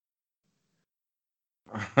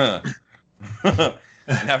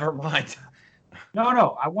Never mind. No,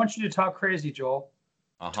 no. I want you to talk crazy, Joel.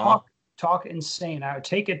 Uh-huh. Talk insane. I would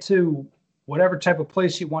take it to whatever type of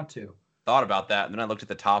place you want to. Thought about that, and then I looked at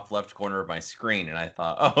the top left corner of my screen, and I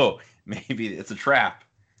thought, oh, maybe it's a trap.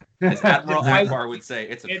 As Admiral It might Akbar would say,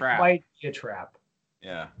 it's a it trap. might be a trap.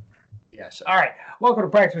 Yeah. Yes. All right. Welcome to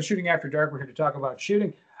Practical Shooting After Dark. We're here to talk about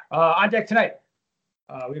shooting. On deck tonight,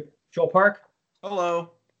 we have Joel Park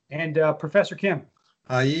Hello. and Professor Kim.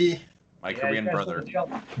 Hi. My Yeah, Korean you guys know brother. the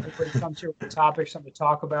deal. Everybody comes here with a topic, something to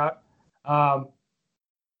talk about.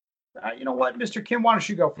 You know what, Mr. Kim, why don't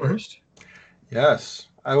you go first? Yes,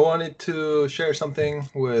 I wanted to share something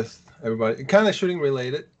with everybody, kind of shooting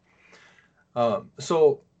related.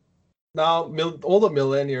 So now all the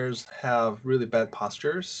millennials have really bad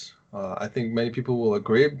postures. I think many people will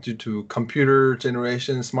agree due to computer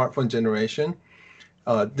generation, smartphone generation.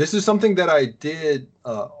 This is something that I did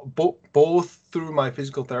both through my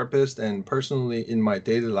physical therapist and personally in my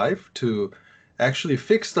daily life to actually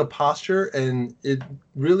fix the posture, and it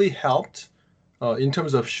really helped in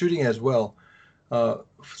terms of shooting as well. Uh,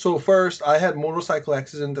 so first, I had motorcycle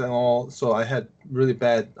accident and all, so I had really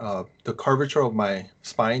bad the curvature of my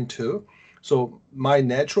spine too. So my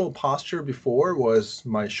natural posture before was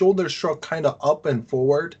my shoulders struck kind of up and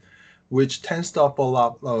forward, which tends to up a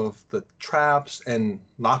lot of the traps and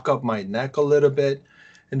lock up my neck a little bit.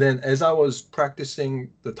 And then as I was practicing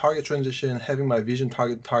the target transition, having my vision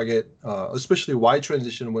target, especially wide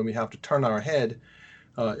transition when we have to turn our head,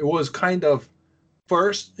 it was kind of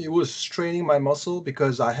first it was straining my muscle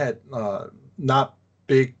because I had not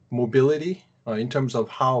big mobility in terms of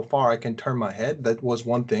how far I can turn my head. That was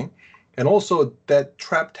one thing. And also that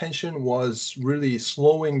trap tension was really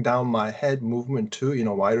slowing down my head movement too in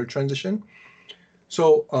a wider transition.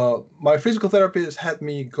 So my physical therapist had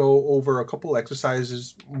me go over a couple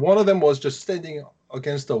exercises. One of them was just standing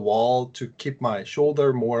against the wall to keep my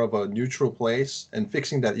shoulder more of a neutral place and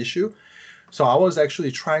fixing that issue. So I was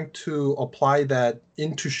actually trying to apply that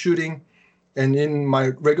into shooting and in my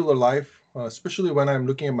regular life, especially when I'm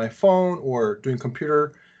looking at my phone or doing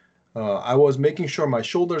computer. I was making sure my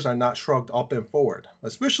shoulders are not shrugged up and forward,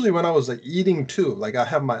 especially when I was like eating too. Like I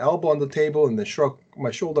have my elbow on the table and then shrug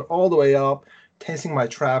my shoulder all the way up, tensing my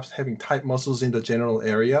traps, having tight muscles in the general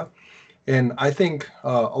area. And I think a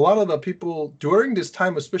lot of the people during this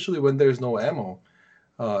time, especially when there's no ammo,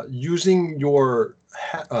 using your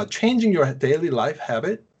changing your daily life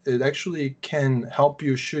habit, it actually can help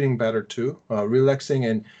you shooting better too, relaxing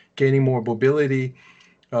and gaining more mobility.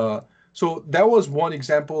 So that was one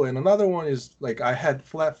example, and another one is like I had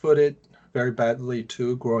flat-footed very badly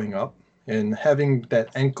too growing up, and having that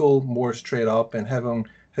ankle more straight up and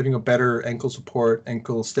having a better ankle support,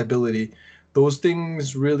 ankle stability, those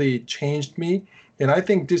things really changed me. And I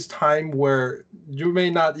think this time where you may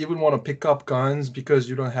not even want to pick up guns because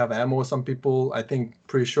you don't have ammo, some people, I think,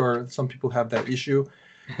 pretty sure some people have that issue.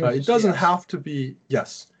 It doesn't Yes. have to be,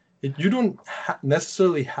 yes. You don't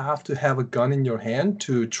necessarily have to have a gun in your hand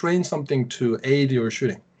to train something to aid your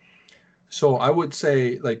shooting. So I would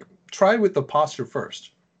say, like, try with the posture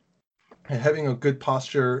first. And having a good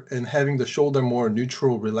posture and having the shoulder more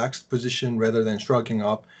neutral, relaxed position rather than shrugging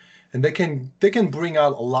up, and they can bring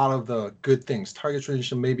out a lot of the good things. Target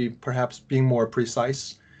transition maybe perhaps being more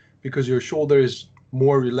precise because your shoulder is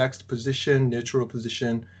more relaxed position, neutral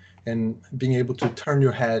position, and being able to turn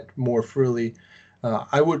your head more freely.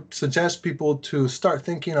 I would suggest people to start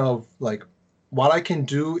thinking of like what I can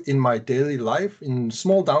do in my daily life in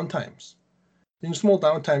small downtimes. In small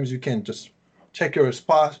downtimes, you can just check your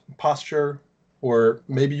posture, or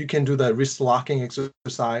maybe you can do the wrist locking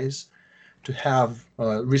exercise to have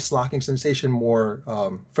wrist locking sensation more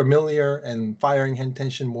familiar and firing hand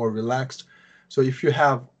tension more relaxed. So if you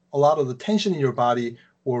have a lot of the tension in your body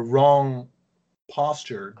or wrong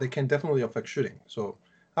posture, they can definitely affect shooting. So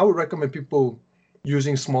I would recommend people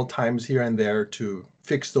using small times here and there to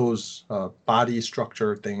fix those body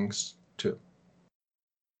structure things too.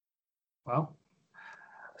 Well,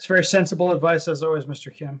 it's very sensible advice as always,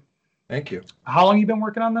 Mr. Kim. Thank you. How long you been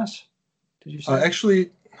working on this? Did you say?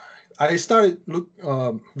 Actually, I started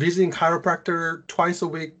visiting chiropractor twice a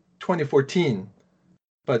week, 2014.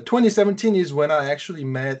 But 2017 is when I actually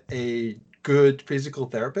met a good physical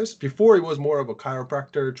therapist. Before it was more of a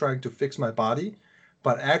chiropractor trying to fix my body,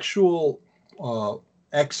 but actual uh,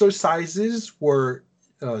 exercises were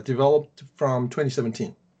developed from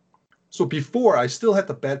 2017. So before I still had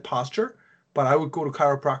the bad posture, but I would go to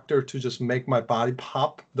chiropractor to just make my body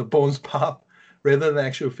pop, the bones pop, rather than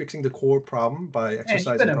actually fixing the core problem by Man, you've been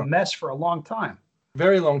exercising a properly. mess for a long time.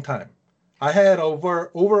 Very long time. I had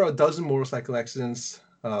over a dozen motorcycle accidents.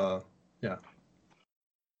 Yeah.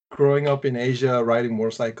 growing up in Asia, riding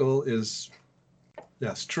motorcycle is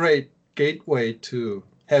straight gateway to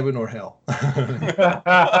heaven or hell.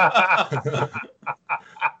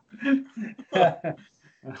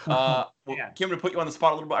 Well, Yeah. Kim, to put you on the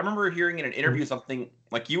spot a little bit, I remember hearing in an interview something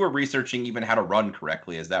like you were researching even how to run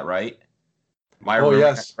correctly. Is that right? Am I remembering that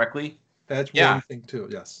Yes, correctly? that's Yeah. one thing too.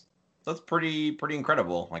 Yes, That's pretty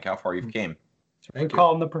incredible, like how far you've came. We thank you.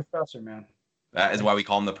 call him the professor, man. That is why we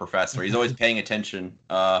call him the professor. He's always paying attention,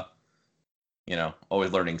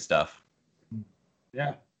 always learning stuff.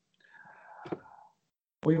 Yeah.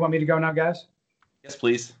 Well, you want me to go now, guys? Yes,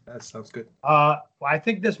 please. That sounds good. Well, I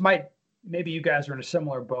think this maybe you guys are in a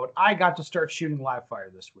similar boat. I got to start shooting live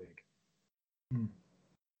fire this week. Hmm.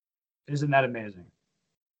 Isn't that amazing?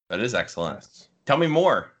 That is excellent. Yes. Tell me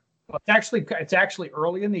more. Well, it's actually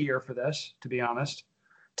early in the year for this, to be honest.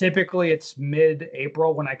 Typically, it's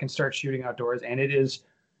mid-April when I can start shooting outdoors, and it's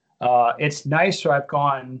nice. So I've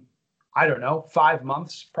gone, I don't know, 5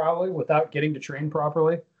 months probably without getting to train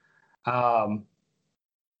properly.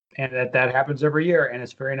 And that happens every year, and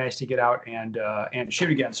it's very nice to get out and shoot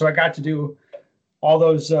again. So I got to do all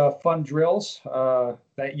those fun drills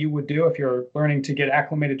that you would do if you're learning to get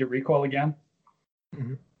acclimated to recoil again.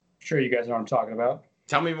 Mhm. Sure, you guys know what I'm talking about.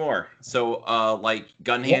 Tell me more. So, like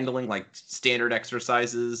gun handling, like standard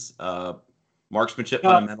exercises, marksmanship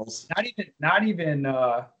fundamentals. Not even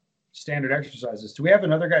standard exercises. Do we have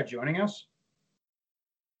another guy joining us?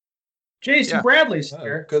 Jason Yeah. Bradley's Oh,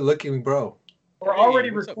 here. good looking, bro. We're Hey,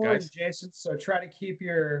 already what's up, recording, guys? Jason. So try to keep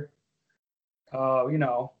your,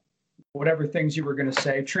 whatever things you were going to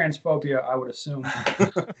say. Transphobia, I would assume.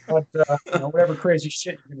 But whatever crazy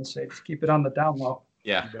shit you're going to say, just keep it on the down low.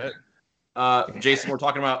 Yeah. Jason, we're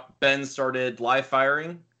talking about Ben started live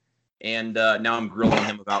firing, and now I'm grilling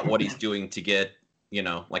him about what he's doing to get,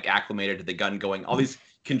 like acclimated to the gun going. All these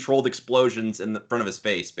controlled explosions in the front of his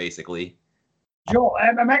face, basically. Joel,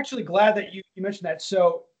 I'm actually glad that you mentioned that.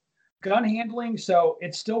 So gun handling, so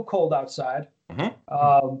it's still cold outside.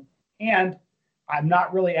 Mhm. And I'm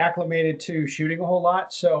not really acclimated to shooting a whole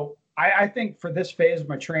lot. So I think for this phase of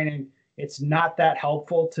my training, it's not that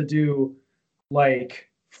helpful to do like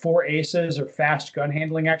 4 aces or fast gun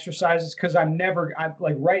handling exercises because I'm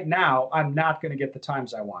like right now, I'm not going to get the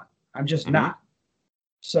times I want. I'm just not.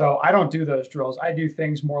 So I don't do those drills. I do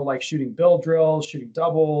things more like shooting bill drills, shooting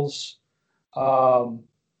doubles,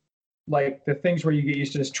 like the things where you get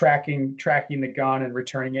used to just tracking the gun and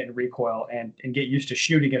returning it in recoil and get used to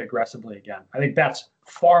shooting it aggressively again. I think that's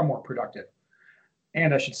far more productive.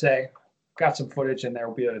 And I should say, got some footage, and there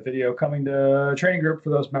will be a video coming to training group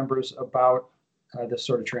for those members about this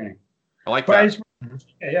sort of training. I like But that.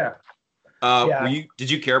 yeah.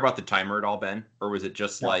 Did you care about the timer at all, Ben, or was it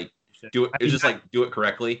just No. like do it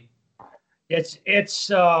correctly? It's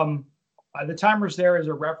the timer's there as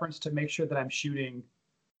a reference to make sure that I'm shooting,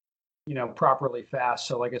 properly fast.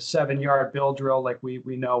 So like a 7-yard bill drill, like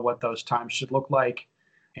we know what those times should look like,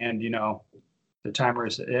 and the timer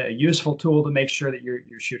is a useful tool to make sure that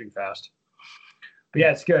you're shooting fast. But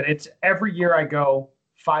yeah, it's good. It's every year I go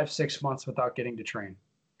 5-6 months without getting to train,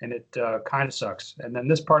 and it kind of sucks. And then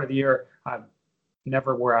this part of the year, I'm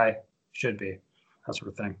never where I should be, that sort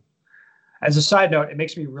of thing. As a side note, it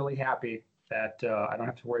makes me really happy that I don't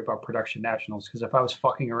have to worry about production nationals, because if I was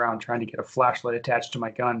fucking around trying to get a flashlight attached to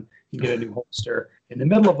my gun and get a new holster in the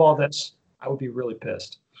middle of all this, I would be really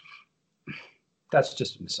pissed. That's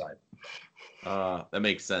just an aside. That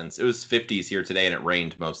makes sense. It was 50s here today, and it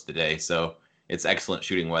rained most of the day, so it's excellent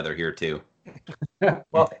shooting weather here too.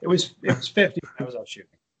 Well, it was 50 when I was out shooting.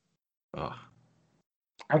 Oh,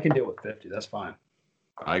 I can deal with 50. That's fine.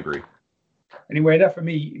 I agree. Anyway, enough of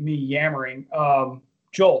me yammering.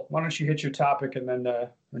 Joel, why don't you hit your topic, and then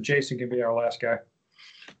Jason can be our last guy.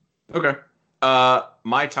 Okay.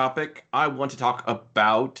 My topic, I want to talk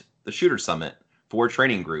about the Shooter Summit for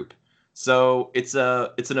Training Group. So it's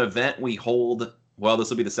an event we hold. Well, this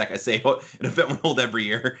will be the second. I say an event we hold every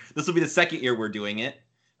year. This will be the second year we're doing it.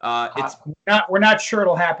 We're not sure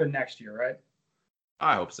it'll happen next year, right?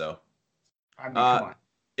 I hope so. I mean, come on.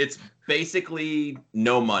 It's basically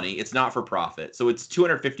no money. It's not for profit. So it's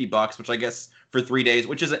 $250, which I guess for 3 days,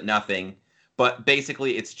 which isn't nothing. But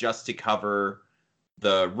basically, it's just to cover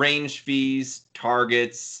the range fees,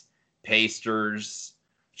 targets, pasters,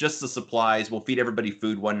 just the supplies. We'll feed everybody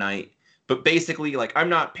food one night. But basically, like, I'm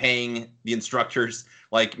not paying the instructors.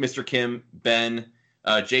 Like Mr. Kim, Ben,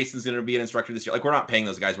 Jason's going to be an instructor this year. Like, we're not paying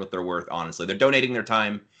those guys what they're worth, honestly. They're donating their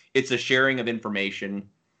time. It's a sharing of information.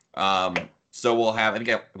 So we'll have, I think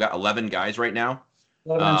I've got 11 guys right now.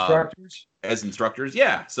 11 instructors? As instructors,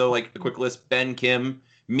 yeah. So like a quick list: Ben, Kim,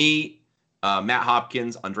 me, Matt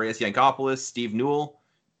Hopkins, Andreas Yankopoulos, Steve Newell,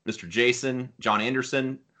 Mr. Jason, John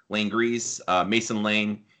Anderson, Lane Grease, Mason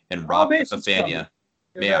Lane, and Rob Epifania.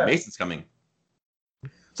 Yeah, Mason's coming.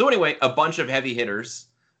 So anyway, a bunch of heavy hitters.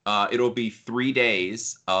 It'll be 3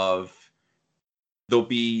 days of. There'll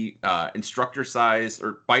be instructor size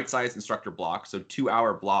or bite-sized instructor blocks, so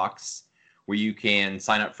 2-hour blocks where you can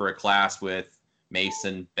sign up for a class with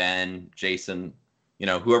Mason, Ben, Jason,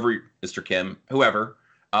 whoever, Mr. Kim, whoever.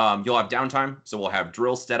 You'll have downtime, so we'll have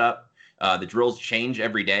drills set up. The drills change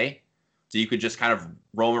every day, so you could just kind of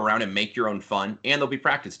roam around and make your own fun, and there'll be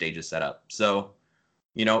practice stages set up. So,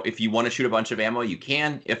 if you want to shoot a bunch of ammo, you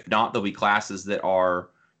can. If not, there'll be classes that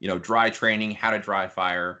are, dry training, how to dry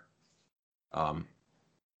fire.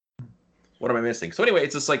 What am I missing? So anyway,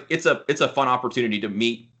 it's just like it's a fun opportunity to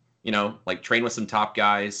meet, train with some top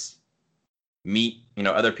guys, meet,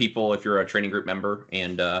 other people if you're a training group member.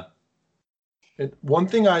 And one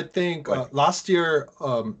thing I think last year,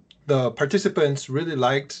 the participants really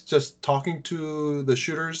liked just talking to the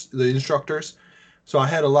shooters, the instructors. So I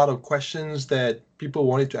had a lot of questions that people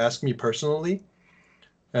wanted to ask me personally.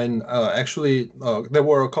 And actually, there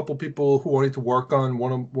were a couple people who wanted to work on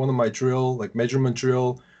one of my drill, like measurement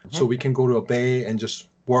drill, so we can go to a bay and just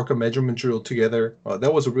work a measurement drill together.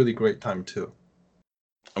 That was a really great time too.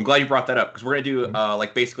 I'm glad you brought that up because we're gonna do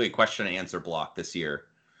basically a question and answer block this year.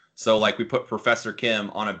 So we put Professor Kim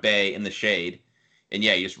on a bay in the shade, and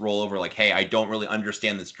you just roll over hey, I don't really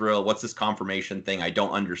understand this drill. What's this confirmation thing? I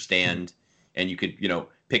don't understand. And you could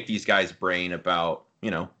pick these guys' brain about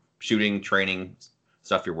shooting, training,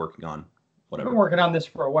 stuff you're working on. Whatever. I've been working on this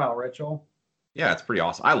for a while, right, Joel? Yeah, it's pretty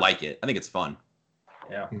awesome. I like it. I think it's fun.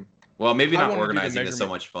 Yeah. Well, maybe not organizing is so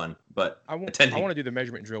much fun, but attending. I want to do the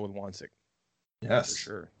measurement drill with Wansik. Yes, for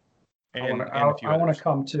sure. I want to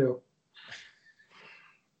come too.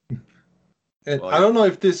 And I don't know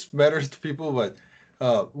if this matters to people, but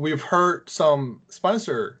we've heard some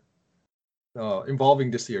sponsor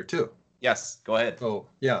involving this year too. Yes, go ahead. Oh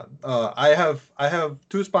yeah, I have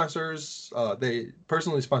 2 sponsors. They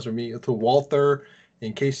personally sponsor me, to Walther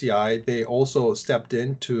and KCI. They also stepped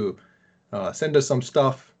in to send us some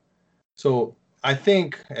stuff. So I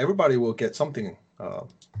think everybody will get something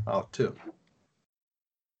out too.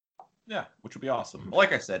 Yeah, which would be awesome.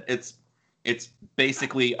 Like I said, it's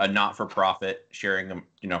basically a not-for-profit sharing,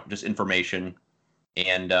 just information,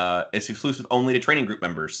 and it's exclusive only to training group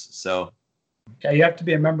members. So. Yeah, you have to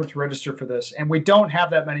be a member to register for this, and we don't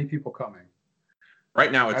have that many people coming.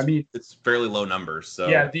 Right now, it's fairly low numbers. So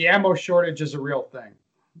yeah, the ammo shortage is a real thing.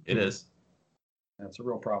 It is. That's a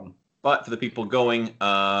real problem. But for the people going,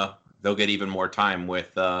 they'll get even more time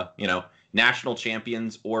with national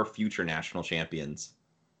champions or future national champions.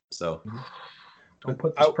 So don't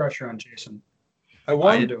put this pressure on Jason. I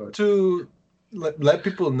want to let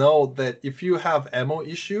people know that if you have ammo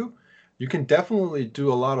issue, you can definitely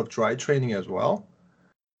do a lot of dry training as well.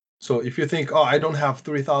 So if you think, I don't have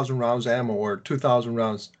 3,000 rounds ammo or 2,000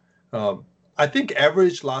 rounds, I think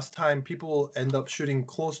average last time people end up shooting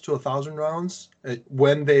close to 1,000 rounds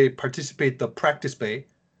when they participate the practice bay.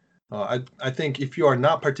 I think if you are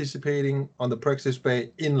not participating on the practice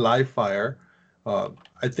bay in live fire,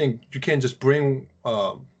 I think you can just bring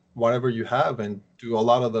whatever you have and do a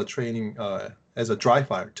lot of the training as a dry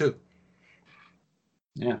fire too.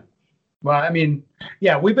 Yeah. Well, I mean,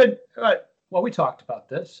 yeah, we've been, we talked about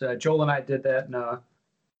this. Joel and I did that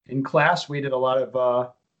in class. We did a lot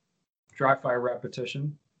of dry fire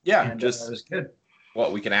repetition. Yeah, and it was good. Well,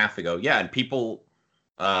 a week and a half ago. Yeah, and people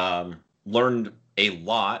learned a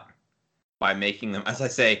lot by making them, as I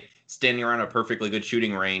say, standing around a perfectly good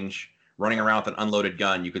shooting range, running around with an unloaded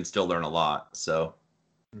gun, you can still learn a lot. So,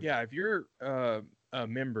 yeah, if you're a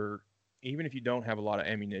member, even if you don't have a lot of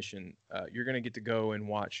ammunition, you're going to get to go and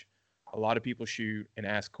watch a lot of people shoot and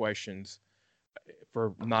ask questions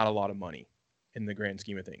for not a lot of money in the grand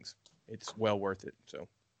scheme of things. It's well worth it. So,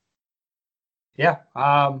 yeah.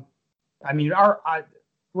 I mean,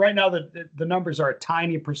 right now the numbers are a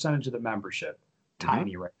tiny percentage of the membership,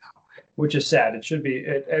 tiny right now, which is sad. It should be.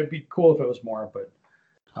 It'd be cool if it was more, but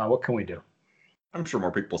what can we do? I'm sure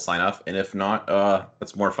more people sign up, and if not,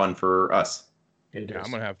 that's more fun for us. I'm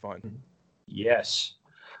gonna have fun. Yes.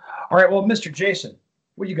 All right. Well, Mr. Jason,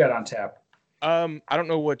 what you got on tap? I don't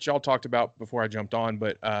know what y'all talked about before I jumped on,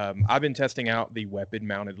 but I've been testing out the weapon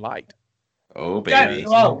mounted light. Oh, baby.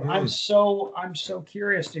 Well, I'm so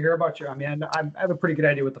curious to hear about I mean, I have a pretty good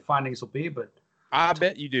idea what the findings will be, but I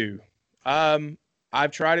bet you do.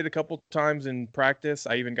 I've tried it a couple times in practice.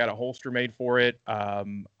 I even got a holster made for it.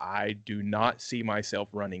 I do not see myself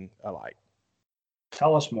running a light.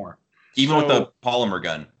 Tell us more. Even with the polymer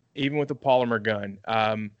gun. Even with the polymer gun.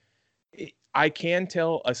 I can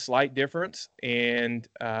tell a slight difference, and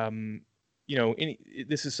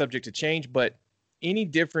this is subject to change, but any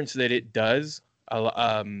difference that it does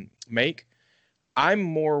make, I'm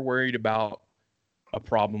more worried about a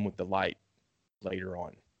problem with the light later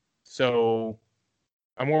on. So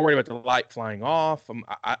I'm more worried about the light flying off.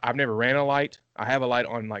 I've never ran a light. I have a light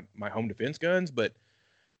on like my home defense guns, but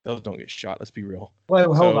those don't get shot. Let's be real.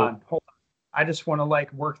 Well, hold on. I just want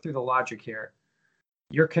to work through the logic here.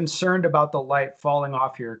 You're concerned about the light falling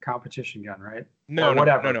off your competition gun, right? No,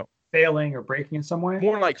 no. Failing or breaking in some way?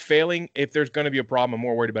 More like failing. If there's going to be a problem, I'm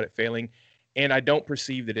more worried about it failing. And I don't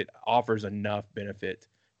perceive that it offers enough benefit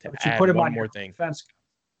to add one more thing. Defense.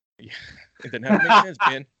 Yeah. It doesn't have to make sense,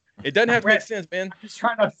 Ben. It doesn't have to make sense, Ben. I'm just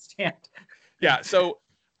trying to understand. Yeah, so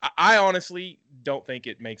I honestly don't think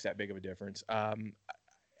it makes that big of a difference.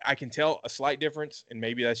 I can tell a slight difference, and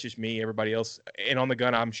maybe that's just me. Everybody else, and on the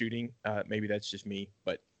gun I'm shooting, maybe that's just me,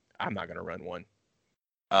 but I'm not going to run one.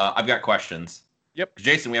 I've got questions. Yep.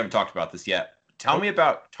 Jason, we haven't talked about this yet. Tell me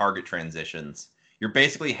about target transitions. You're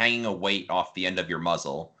basically hanging a weight off the end of your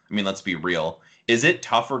muzzle. I mean, let's be real. Is it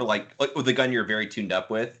tougher to like with the gun you're very tuned up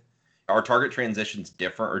with? Are target transitions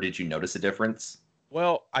different, or did you notice a difference?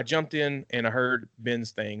 Well, I jumped in and I heard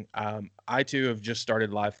Ben's thing. I too have just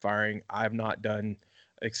started live firing. I've not done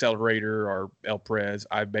accelerator or LPRES.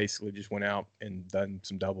 I basically just went out and done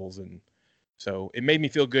some doubles, and so it made me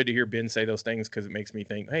feel good to hear Ben say those things, because it makes me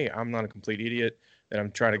think, hey, I'm not a complete idiot, that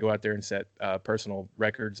I'm trying to go out there and set personal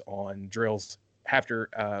records on drills after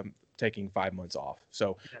taking 5 months off.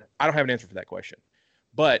 So I don't have an answer for that question,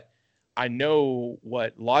 but I know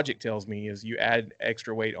what logic tells me is you add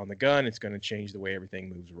extra weight on the gun, it's going to change the way everything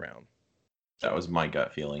moves around. That was my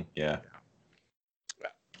gut feeling. Yeah.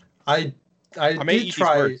 I did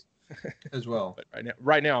try as well. But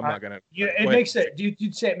right now I'm not going to. It makes it.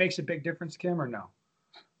 You'd say it makes a big difference, Kim, or no?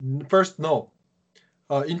 First, no.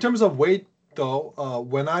 In terms of weight, though,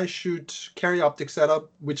 when I shoot carry optic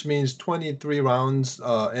setup, which means 23 rounds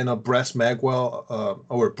and a breast magwell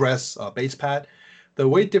or breast base pad, the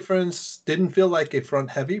weight difference didn't feel like a front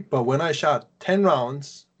heavy. But when I shot 10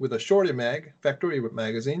 rounds with a shorty mag, factory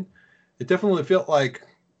magazine, it definitely felt like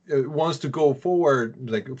it wants to go forward,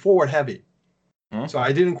 like forward heavy. So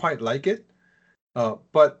I didn't quite like it.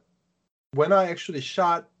 But when I actually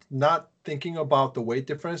shot, not thinking about the weight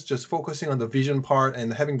difference, just focusing on the vision part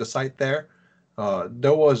and having the sight there,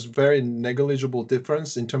 there was very negligible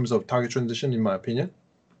difference in terms of target transition, in my opinion.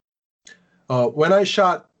 When I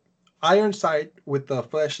shot iron sight with the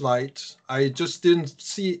flashlight, I just didn't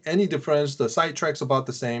see any difference. The sight track's about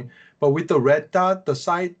the same, but with the red dot, the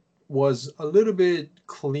sight was a little bit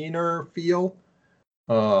cleaner feel.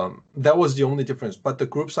 That was the only difference. But the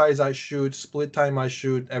group size I shoot, split time I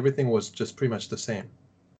shoot, everything was just pretty much the same.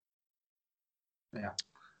 Yeah.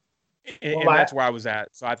 And that's where I was at.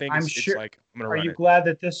 So I think it's like, I'm going to run it. Are you glad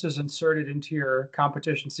that this is inserted into your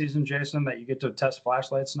competition season, Jason, that you get to test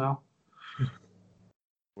flashlights now?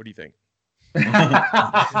 What do you think?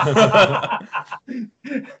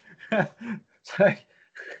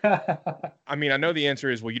 I mean, I know the answer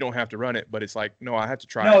is, well, you don't have to run it, but it's like, no, I have to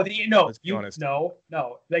try it. Let's be honest. No.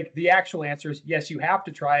 Like the actual answer is yes, you have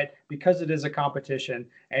to try it because it is a competition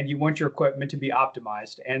and you want your equipment to be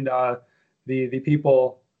optimized. And the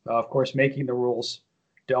people, of course, making the rules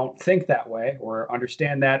don't think that way or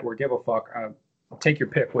understand that or give a fuck. Take your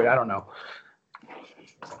pick. Wait, I don't know.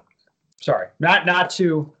 Sorry, not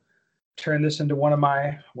to turn this into one of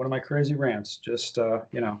my crazy rants. Just that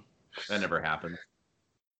never happened.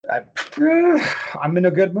 I'm in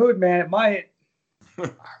a good mood, man. It might.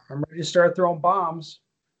 I'm ready to start throwing bombs.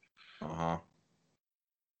 But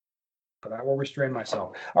I will restrain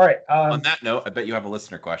myself. All right. On that note, I bet you have a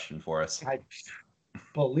listener question for us. I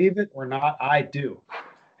believe it or not, I do,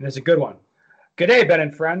 and it's a good one. Good day, Ben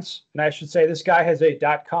and friends. And I should say this guy has a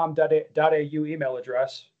 .com.au email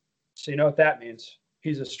address, so you know what that means.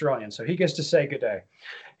 He's Australian, so he gets to say good day.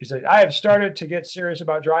 He said, I have started to get serious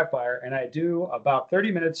about dry fire, and I do about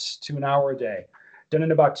 30 minutes to an hour a day, done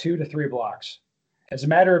in about 2 to 3 blocks. As a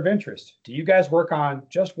matter of interest, do you guys work on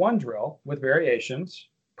just one drill with variations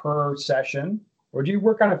per session, or do you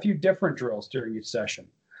work on a few different drills during each session?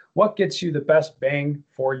 What gets you the best bang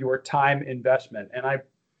for your time investment? And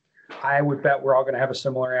I would bet we're all going to have a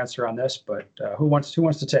similar answer on this, but who wants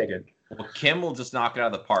to take it? Well, Kim will just knock it out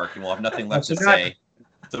of the park, and we'll have nothing left to say.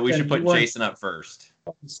 So we should put Jason up first.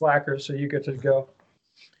 Slacker, so you get to go.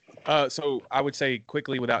 So I would say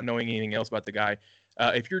quickly, without knowing anything else about the guy,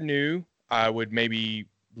 if you're new, I would maybe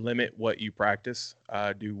limit what you practice.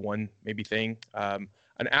 Do one maybe thing.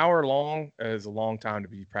 An hour long is a long time to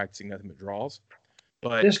be practicing nothing but draws.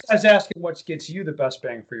 But this guy's asking what gets you the best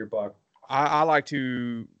bang for your buck. I like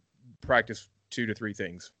to practice 2 to 3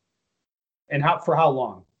 things. And for how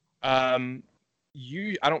long? I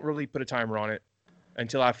don't really put a timer on it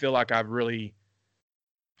until I feel like I've really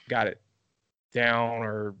got it down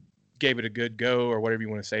or gave it a good go or whatever you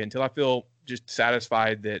want to say, until I feel just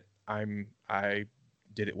satisfied that I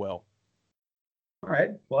did it well. All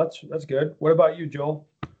right. Well, that's good. What about you, Joel?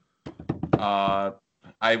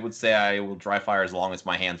 I would say I will dry fire as long as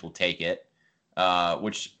my hands will take it.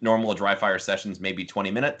 Which normal dry fire sessions maybe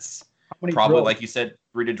 20 minutes. Probably drills? like you said,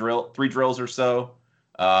 three drills or so.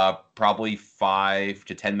 Probably 5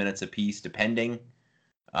 to 10 minutes a piece, depending.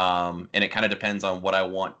 And it kind of depends on what I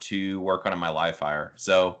want to work on in my live fire.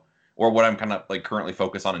 So, or what I'm kind of like currently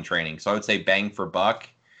focused on in training. So I would say bang for buck.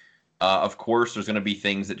 Of course, there's going to be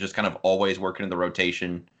things that just kind of always work into the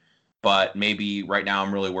rotation. But maybe right now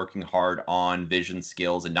I'm really working hard on vision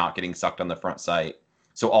skills and not getting sucked on the front sight.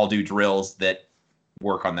 So I'll do drills that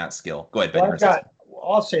work on that skill. Go ahead, Ben. Well,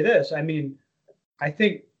 I'll say this. I mean, I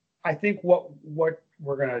think what we're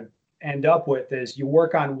going to end up with is you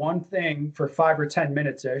work on one thing for 5 or 10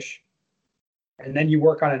 minutes ish, and then you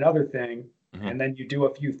work on another thing, and then you do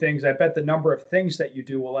a few things. I bet the number of things that you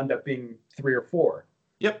do will end up being 3 or 4.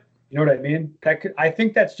 Yep. You know what I mean? I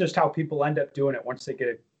think that's just how people end up doing it once they get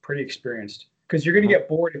it pretty experienced. Because you're going to get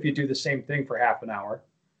bored if you do the same thing for half an hour,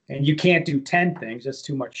 and you can't do 10 things. That's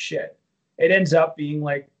too much shit. It ends up being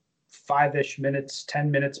like 5-ish minutes, 10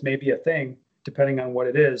 minutes, maybe a thing, depending on what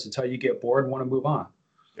it is, until you get bored and want to move on.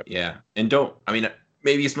 Yep. Yeah. And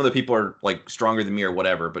maybe some other people are like stronger than me or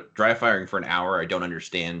whatever, but dry firing for an hour, I don't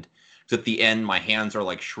understand. Because at the end, my hands are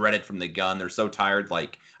like shredded from the gun. They're so tired.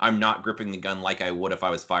 Like I'm not gripping the gun like I would if I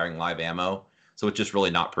was firing live ammo. So it's just really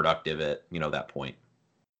not productive at, that point.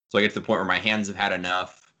 So I get to the point where my hands have had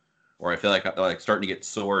enough, or I feel like I'm starting to get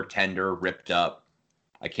sore, tender, ripped up.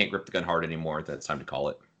 I can't grip the gun hard anymore. That's time to call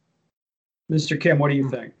it. Mr. Kim, what do you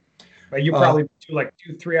think? You probably do like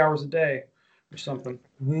 2-3 hours a day or something.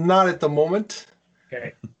 Not at the moment.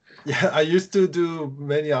 Okay. Yeah, I used to do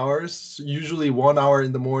many hours, usually 1 hour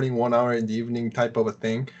in the morning, 1 hour in the evening type of a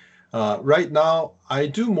thing. Right now, I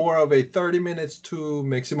do more of a 30 minutes to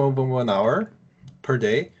maximum of 1 hour per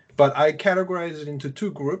day. But I categorize it into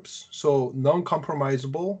 2 groups. So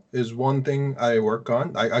non-compromisable is one thing I work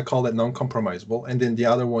on. I call it non-compromisable. And then the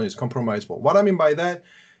other one is compromisable. What I mean by that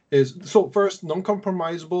is, so first,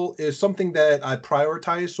 non-compromisable is something that I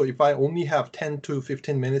prioritize. So if I only have 10 to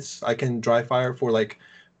 15 minutes, I can dry fire for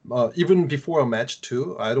even before a match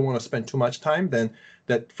too. I don't want to spend too much time. Then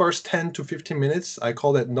that first 10 to 15 minutes, I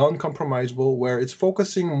call that non-compromisable, where it's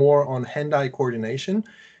focusing more on hand-eye coordination.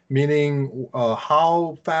 Meaning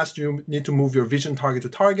how fast you need to move your vision target to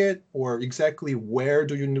target, or exactly where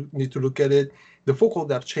do you need to look at it. The focal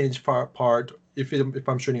depth change part, if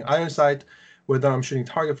I'm shooting iron sight, whether I'm shooting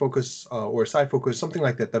target focus or side focus, something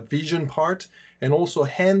like that. The vision part, and also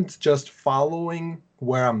hand just following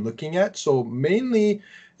where I'm looking at. So mainly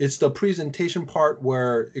it's the presentation part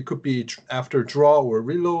where it could be after draw or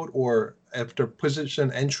reload, or after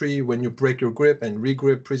position entry when you break your grip and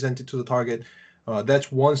regrip, present it to the target.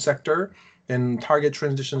 That's one sector, and target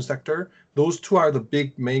transition sector. Those 2 are the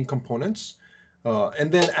big main components.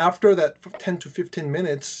 And then after that 10 to 15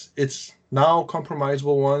 minutes, it's now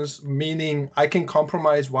compromisable ones, meaning I can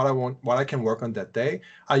compromise what I want, what I can work on that day.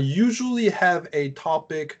 I usually have a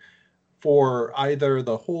topic for either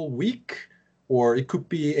the whole week, or it could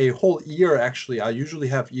be a whole year. Actually, I usually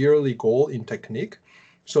have yearly goal in technique.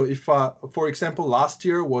 So if, for example, last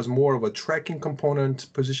year was more of a tracking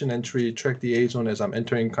component, position entry, track the A zone as I'm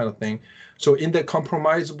entering kind of thing. So in the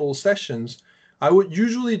compromisable sessions, I would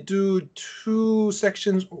usually do 2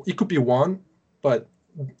 sections. It could be 1, but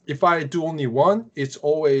if I do only 1, it's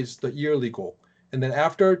always the yearly goal. And then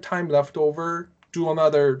after time left over, do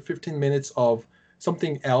another 15 minutes of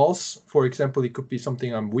something else. For example, it could be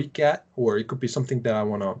something I'm weak at, or it could be something that I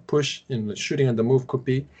want to push in the shooting and the move could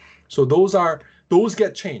be. So those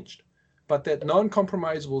get changed. But that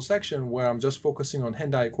non-compromisable section where I'm just focusing on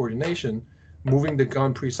hand-eye coordination, moving the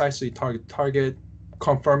gun precisely target,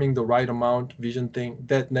 confirming the right amount, vision thing,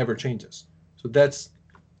 that never changes. So that's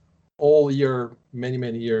all year, many,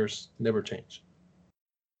 many years, never change.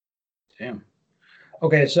 Damn.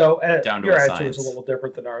 Okay, so your attitude is science. a little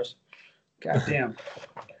different than ours. God damn.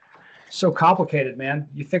 So complicated, man.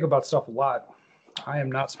 You think about stuff a lot. I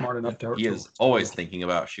am not smart enough to. He is always thinking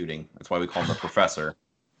about shooting. That's why we call him a professor.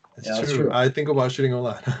 That's true. I think about shooting a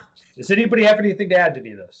lot. Does anybody have anything to add to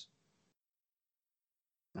any of this?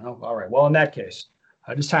 No? All right. Well, in that case,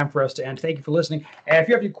 it's time for us to end. Thank you for listening. And if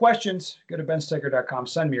you have any questions, go to benstecker.com.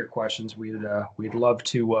 Send me your questions. We'd love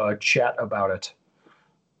to chat about it.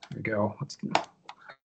 There we go.